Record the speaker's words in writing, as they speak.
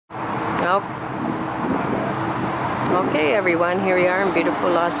Okay everyone, here we are in beautiful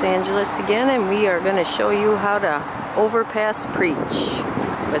Los Angeles again, and we are going to show you how to overpass preach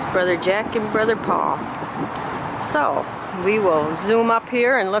with Brother Jack and Brother Paul. So we will zoom up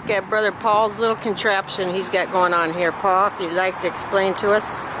here and look at Brother Paul's little contraption he's got going on here. Paul, if you'd like to explain to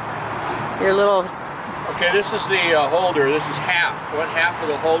us your little... Okay, this is the holder. This is one half of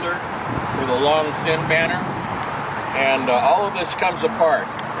the holder for the long thin banner, and all of this comes apart.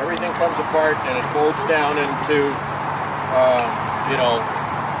 Everything comes apart and it folds down into you know,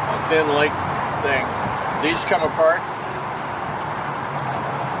 a thin length thing. These come apart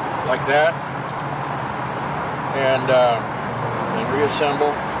like that and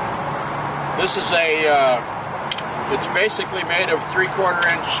reassemble. This is it's basically made of 3/4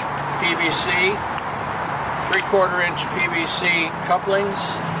 inch PVC, 3/4 inch PVC couplings,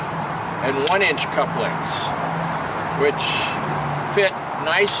 and 1 inch couplings, which fit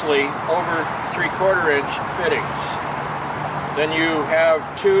nicely over 3/4 inch fittings. Then you have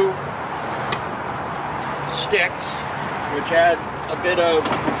 2 sticks, which add a bit of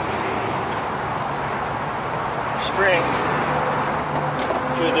spring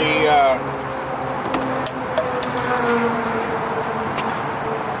to the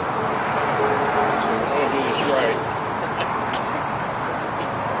so we want to do this right.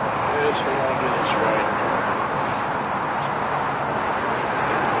 Yes, we want to do this right.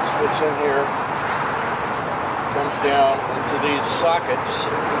 This fits in here. Comes down into these sockets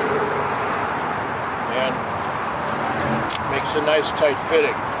and makes a nice tight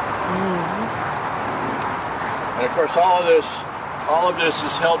fitting. And of course all of this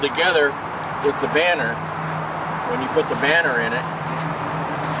is held together with the banner when you put the banner in it.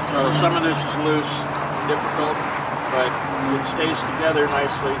 So some of this is loose, difficult, but it stays together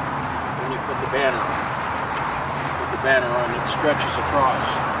nicely when you put the banner on. It stretches across.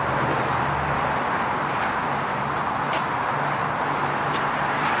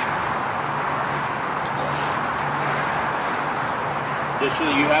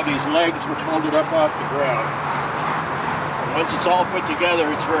 Additionally, you have these legs which hold it up off the ground. And once it's all put together,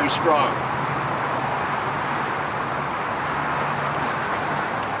 it's very strong.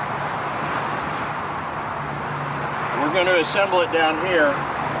 And we're going to assemble it down here.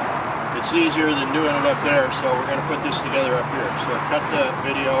 It's easier than doing it up there, so we're going to put this together up here. So cut the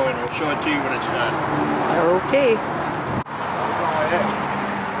video and we'll show it to you when it's done. Okay. Go ahead.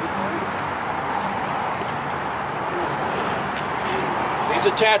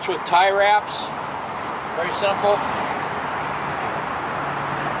 These attach with tie wraps, very simple.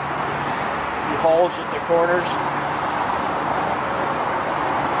 Few holes at the corners.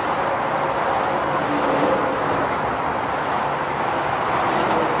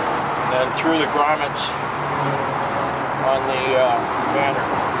 And then through the grommets on the banner.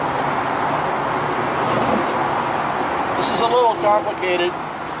 This is a little complicated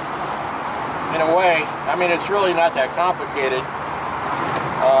in a way. I mean, it's really not that complicated.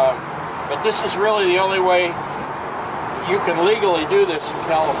 But this is really the only way you can legally do this in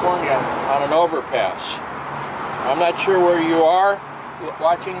California on an overpass. I'm not sure where you are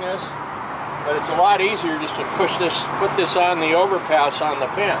watching this, but it's a lot easier just to put this on the overpass on the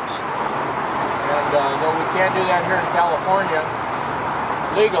fence. And though we can't do that here in California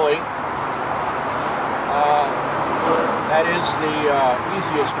legally, that is the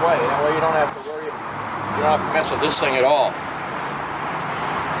easiest way. That way you don't have to worry, you don't have to mess with this thing at all.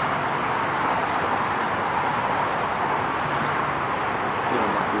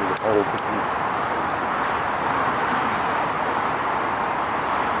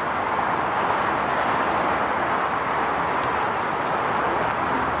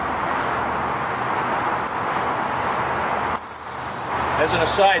 As an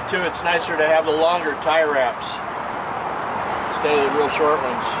aside too, it's nicer to have the longer tie wraps instead of the real short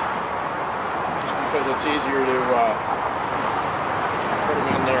ones, just because it's easier to put them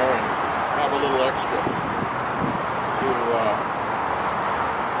in there and have a little extra to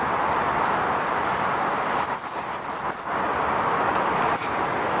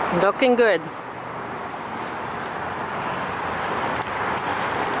Looking good.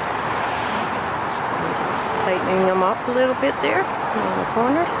 Tightening them up a little bit there on the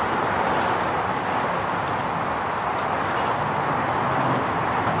corners.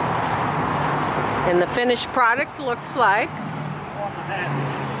 And the finished product looks like.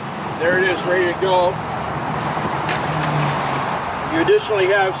 There it is, ready to go. You additionally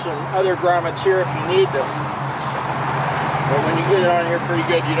have some other grommets here if you need them. But when you get it on here pretty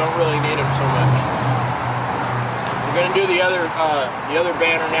good, you don't really need them so much. We're going to do the other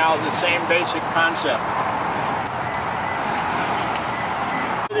banner now, the same basic concept.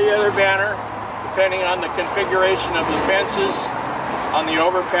 The other banner, depending on the configuration of the fences on the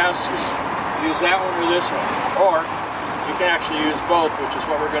overpasses, use that one or this one. Or you can actually use both, which is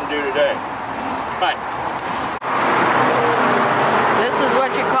what we're going to do today. Cut. This is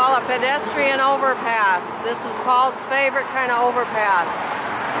what you call a pedestrian overpass. This is Paul's favorite kind of overpass.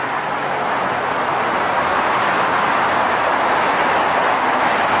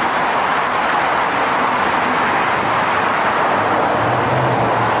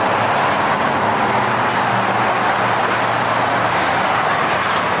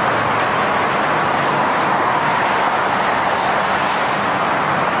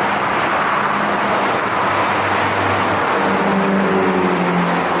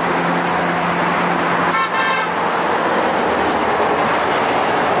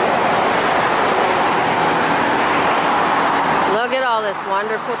 This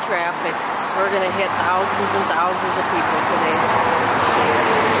wonderful traffic. We're going to hit thousands and thousands of people today.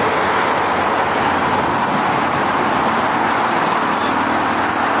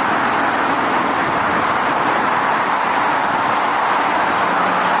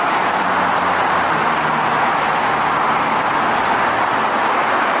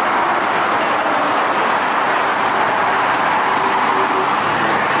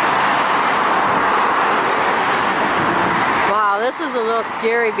 This is a little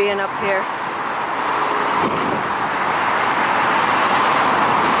scary being up here.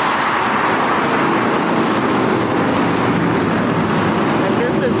 And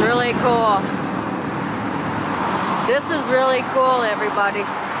this is really cool. This is really cool, everybody.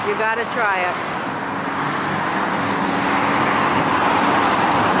 You gotta try it.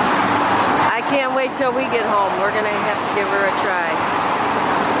 I can't wait till we get home. We're gonna have to give her a try.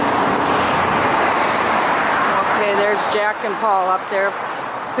 Okay, there's Jack and Paul up there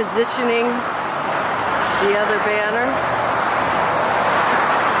positioning the other banner.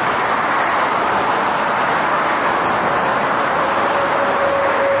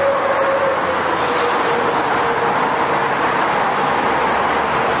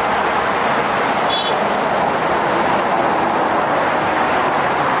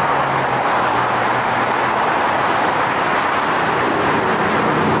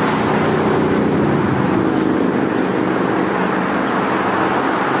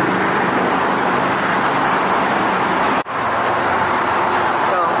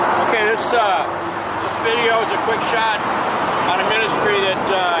 This video is a quick shot on a ministry that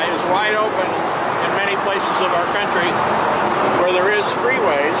is wide open in many places of our country where there is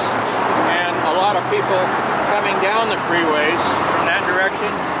freeways and a lot of people coming down the freeways from that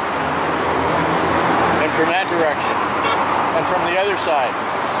direction and from that direction and from the other side.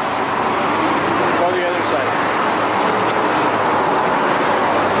 Go the other side.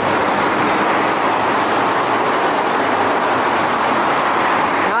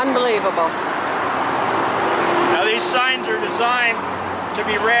 Unbelievable. Now these signs are designed to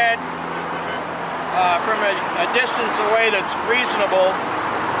be read from a distance away that's reasonable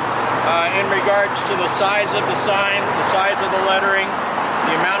in regards to the size of the sign, the size of the lettering,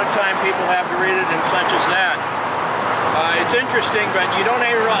 the amount of time people have to read it, and such as that. It's interesting, but you don't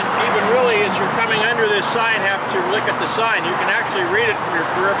even really, as you're coming under this sign, have to look at the sign. You can actually read it from your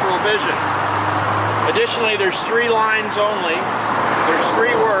peripheral vision. Additionally, there's 3 lines only. There's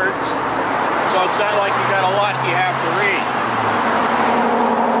 3 words, so it's not like you got a lot you have to read.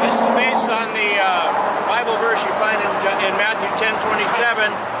 This is based on the Bible verse you find in Matthew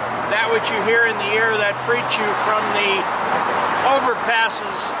 10:27, that which you hear in the ear that preach you from the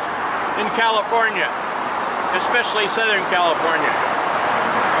overpasses in California, especially Southern California.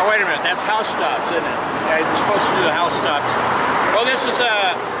 Oh, wait a minute, that's housetops, isn't it? Yeah, you're supposed to do the housetops. Well, this is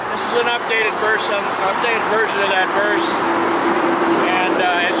an updated verse, an updated version of that verse. And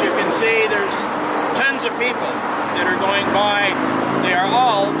as you can see, there's tons of people that are going by. They are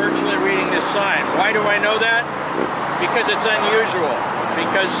all virtually reading this sign. Why do I know that? Because it's unusual.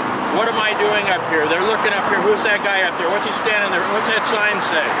 Because what am I doing up here? They're looking up here. Who's that guy up there? What's he standing there? What's that sign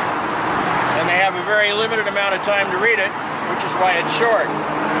say? And they have a very limited amount of time to read it, which is why it's short.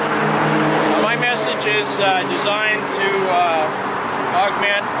 My message is designed to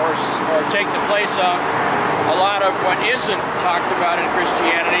augment or take the place of a lot of what isn't talked about in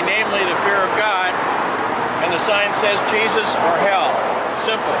Christianity, namely the fear of God. And the sign says Jesus or hell.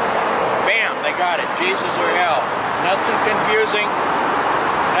 Simple. Bam, they got it. Jesus or hell. Nothing confusing.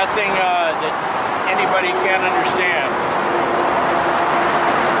 Nothing that anybody can't understand.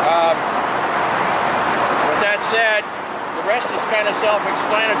 With that said, the rest is kind of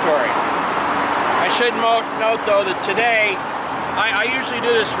self-explanatory. I should note, though, that today, I usually do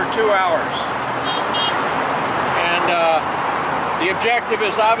this for 2 hours. And The objective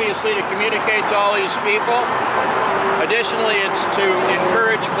is obviously to communicate to all these people. Additionally, it's to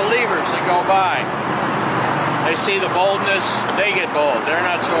encourage believers that go by. They see the boldness, they get bold. They're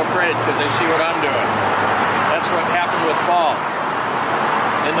not so afraid because they see what I'm doing. That's what happened with Paul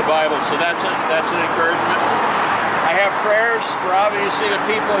in the Bible, so that's an encouragement. I have prayers for obviously the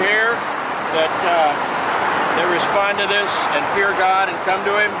people here that they respond to this and fear God and come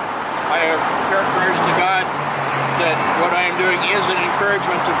to Him. I have prayers to God that what I am doing is an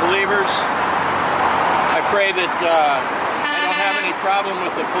encouragement to believers. I pray that I don't have any problem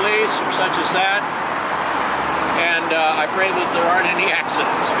with the police or such as that. And I pray that there aren't any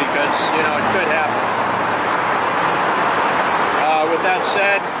accidents because, you know, it could happen. With that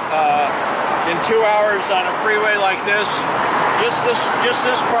said, in 2 hours on a freeway like this, just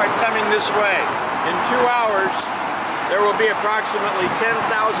this part coming this way, in 2 hours, there will be approximately 10,000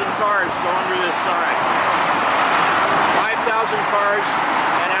 cars going through this sign. 5,000 cars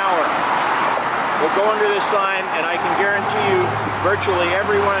an hour will go under this sign, and I can guarantee you virtually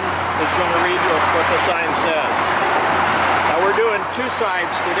everyone is going to read what the sign says. Now we're doing two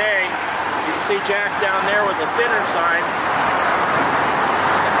sides today. You can see Jack down there with the thinner sign.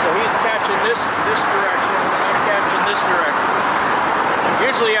 So he's catching this direction, and I'm catching this direction.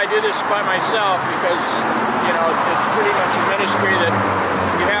 Usually I do this by myself because, you know, it's pretty much a ministry that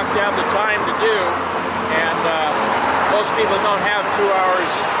you have to have the time to do, and most people don't have 2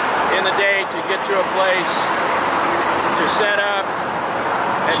 hours in the day to get to a place to set up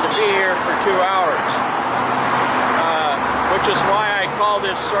and to be here for 2 hours, which is why I call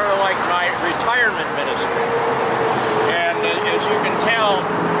this sort of like my retirement ministry. And as you can tell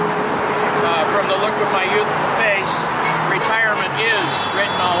from the look of my youthful face, retirement is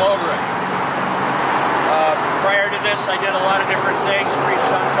written all over it. Prior to this, I did a lot of different things,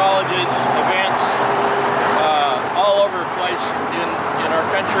 preached on colleges, events, all over the place in our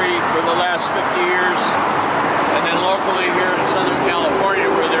country for the last 50 years, and then locally here in Southern California,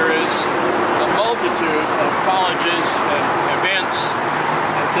 where there is a multitude of colleges and events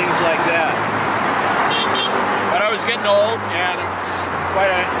and things like that. But I was getting old, and it's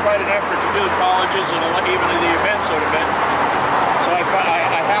quite an effort to do the colleges and even the events that have been. So I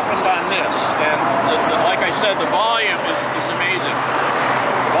happened on this, and like I said, the volume is amazing.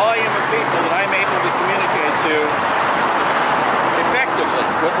 The volume of people that I'm able to communicate to effectively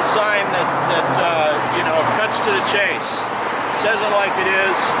with the sign that you know, cuts to the chase, says it like it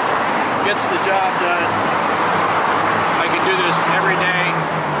is, gets the job done. I can do this every day,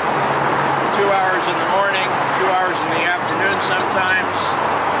 2 hours in the morning, 2 hours in the afternoon sometimes.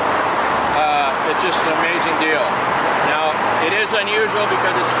 It's just an amazing deal. Now, it is unusual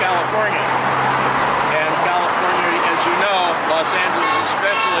because it's California. And California, as you know, Los Angeles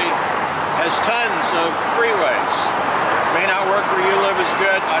especially, has tons of freeways. May not work where you live as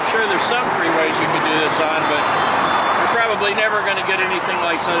good. I'm sure there's some freeways you can do this on, but you're probably never going to get anything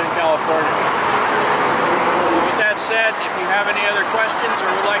like Southern California. With that said, if you have any other questions or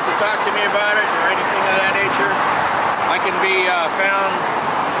would like to talk to me about it or anything of that nature, I can be found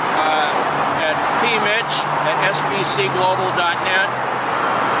at pmitch@sbcglobal.net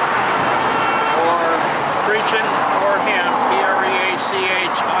or preaching for him,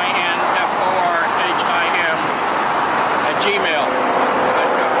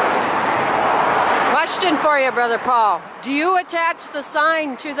 PREACHINFORHIM@gmail.com. Question for you, Brother Paul. Do you attach the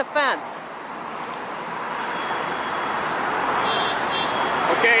sign to the fence?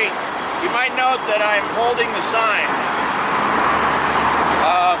 Okay, you might note that I'm holding the sign.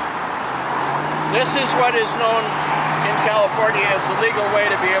 This is what is known in California as the legal way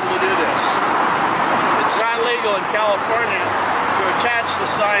to be able to do this. It's not legal in California to attach the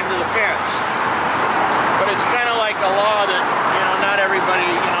sign to the fence. But it's kind of like a law that, you know, not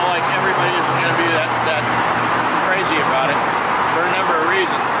everybody, you know, like everybody isn't going to be that crazy about it for a number of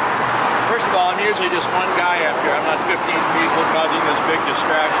reasons. First of all, I'm usually just one guy up here. I'm not 15 people causing this big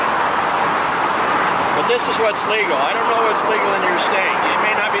distraction. But this is what's legal. I don't know what's legal in your state. It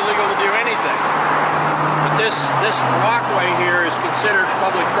may not be legal to do anything. But this walkway here is considered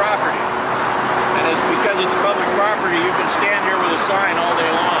public property. And it's because it's public property, you can stand here with a sign all day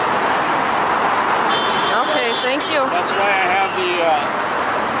long. Okay, thank you. That's why I have the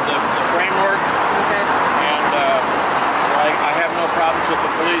framework. Okay. And so I have no problems with the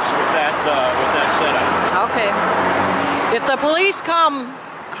police with that setup. Okay. If the police come,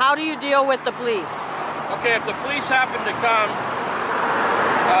 how do you deal with the police? Okay, if the police happen to come,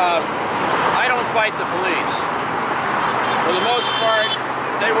 I don't fight the police. For the most part,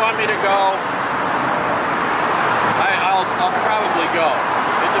 if they want me to go, I'll probably go.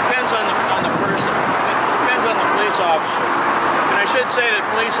 It depends on the person. It depends on the police officer. And I should say that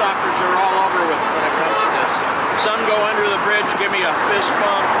police officers are all over when it comes to this. Some go under the bridge, give me a fist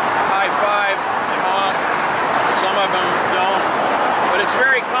bump, high five, and honk. Some of them don't. But it's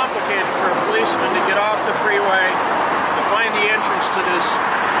very complicated for a policeman to get off the freeway, to find the entrance to this.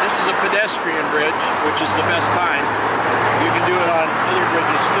 This is a pedestrian bridge, which is the best kind. You can do it on other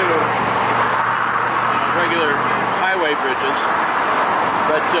bridges too, regular highway bridges.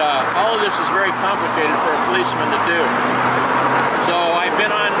 But all of this is very complicated for a policeman to do. So I've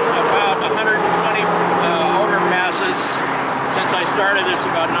been on about 120 overpasses since I started this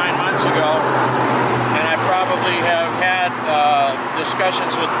about 9 months ago. And I probably have had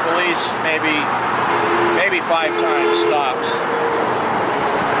discussions with the police maybe 5 times tops.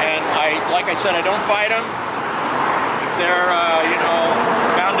 And like I said, I don't fight them. If they're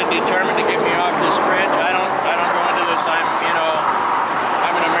bound and determined to get me off this bridge, I don't go into this.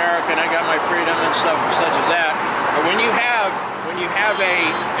 I'm an American. I got my freedom and stuff such as that. But when you have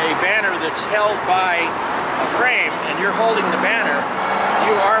a banner that's held by a frame and you're holding the banner,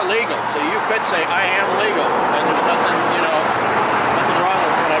 you are legal. So you could say, I am legal, and there's nothing wrong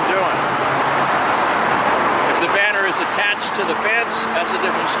with what I'm doing. If the banner is attached to the fence, that's a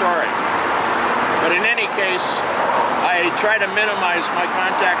different story. But in any case, I try to minimize my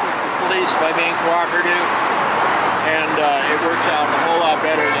contact with the police by being cooperative, and it works out a whole lot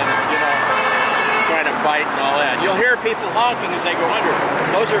better than, trying to fight and all that. You'll hear people honking as they go under.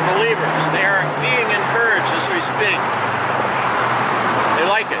 Those are believers. They are being encouraged as we speak. They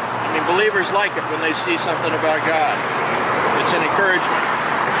like it. I mean, believers like it when they see something about God. It's an encouragement.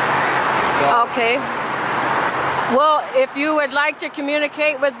 So. Okay. Well, if you would like to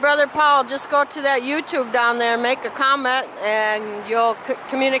communicate with Brother Paul, just go to that YouTube down there, make a comment, and you'll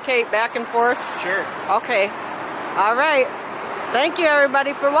communicate back and forth. Sure. Okay. All right. Thank you,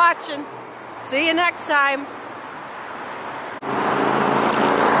 everybody, for watching. See you next time.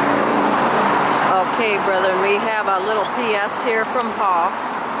 Okay, brother, we have a little PS here from Paul.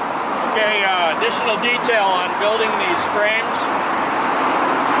 Okay, additional detail on building these frames.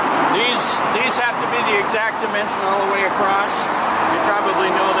 These have to be the exact dimension all the way across. You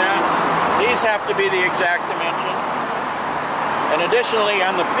probably know that. These have to be the exact dimension. And additionally,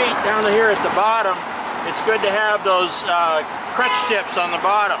 on the feet down here at the bottom, it's good to have those crutch tips on the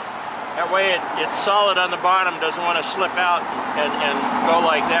bottom. That way it's solid on the bottom, doesn't want to slip out and go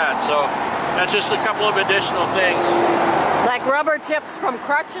like that. So that's just a couple of additional things. Like rubber tips from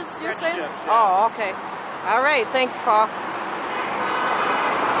crutches, you're saying? Tips, yeah. Oh, okay. All right, thanks, Paul.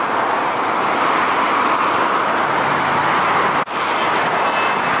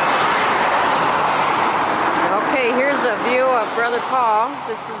 Okay, here's a view of Brother Paul.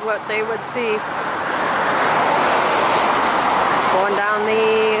 This is what they would see going down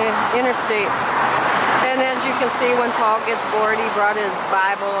the interstate. And as you can see, when Paul gets bored, he brought his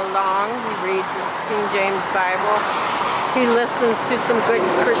Bible along. He reads his King James Bible. He listens to some good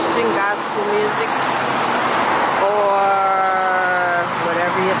Christian gospel music, or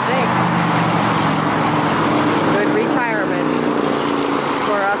whatever you think. Good retirement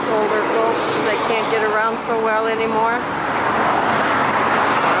for us older folks that can't get around so well anymore.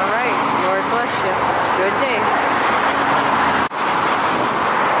 All right, Lord bless you. Good day.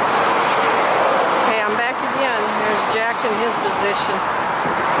 Jack in his position.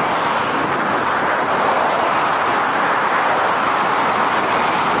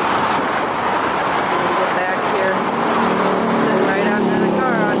 Get back here. Sitting right under the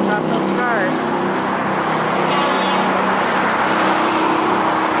car, on top of those cars.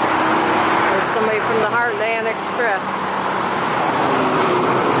 There's somebody from the Heartland Express.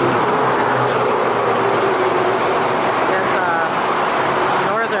 That's a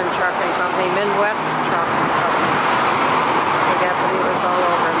Northern Trucking Company,